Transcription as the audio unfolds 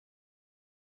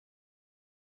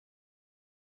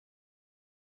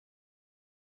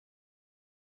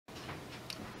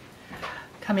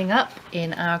Coming up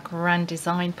in our grand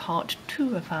design part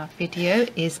 2 of our video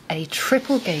is a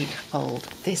triple gatefold.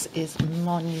 This is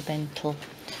monumental.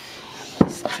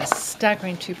 This is a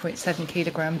staggering 2.7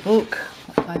 kilogram book,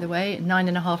 by the way,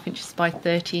 9.5 inches by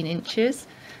 13 inches.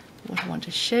 What I want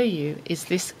to show you is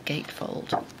this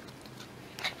gatefold.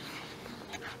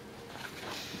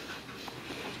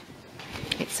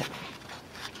 It's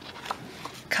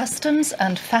Customs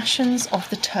and Fashions of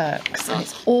the Turks, and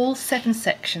it's all 7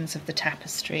 sections of the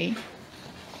tapestry.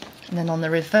 And then on the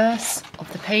reverse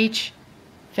of the page,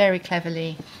 very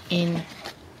cleverly in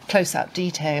close-up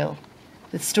detail,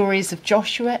 the stories of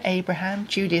Joshua, Abraham,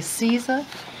 Julius Caesar,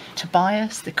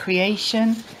 Tobias, the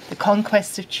creation, the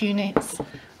conquest of Tunis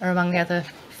are among the other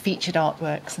featured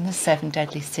artworks, and the 7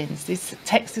 deadly sins. This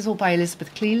text is all by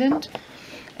Elizabeth Cleland,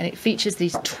 and it features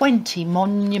these 20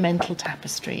 monumental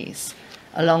tapestries,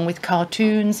 along with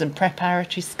cartoons and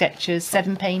preparatory sketches,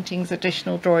 7 paintings,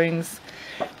 additional drawings,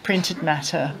 printed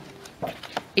matter.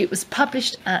 It was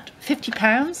published at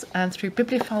 £50 and through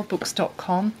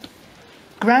bibliophilebooks.com.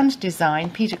 Grand design,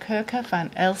 Pieter Coecke van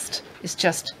Aelst, is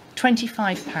just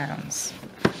 £25.